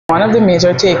One of the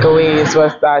major takeaways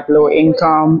was that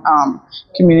low-income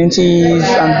communities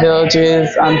and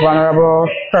villages and vulnerable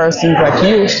persons like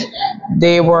youth,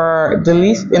 they were the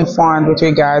least informed with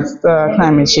regards to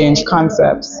climate change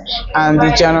concepts and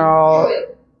the general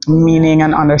meaning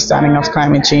and understanding of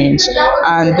climate change.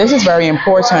 And this is very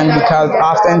important because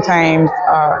oftentimes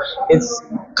it's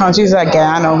countries like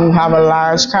Guyana who have a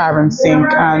large carbon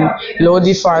sink and low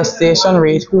deforestation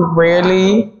rate who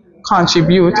rarely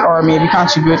contribute or maybe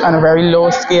contribute on a very low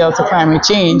scale to climate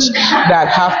change that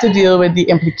have to deal with the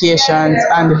implications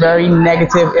and the very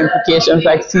negative implications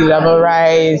like sea level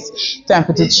rise,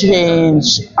 temperature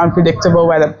change, unpredictable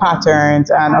weather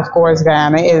patterns, and of course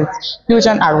Guyana is huge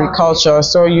on agriculture.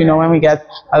 So when we get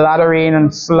a lot of rain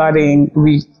and flooding,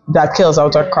 that kills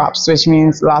out our crops, which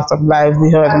means loss of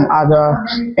livelihood and other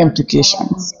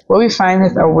implications. What we find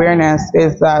with awareness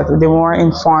is that the more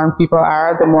informed people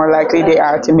are, the more likely they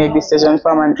are to make decisions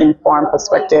from an informed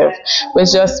perspective,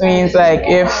 which just means like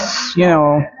if,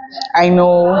 I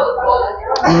know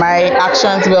my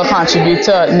actions will contribute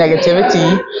to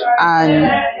negativity and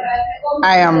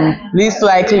I am least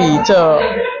likely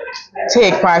to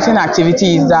take part in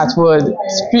activities that would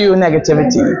spew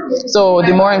negativity. So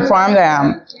the more informed I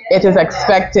am, it is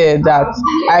expected that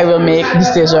I will make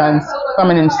decisions from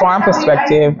an informed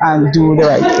perspective and do the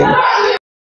right thing.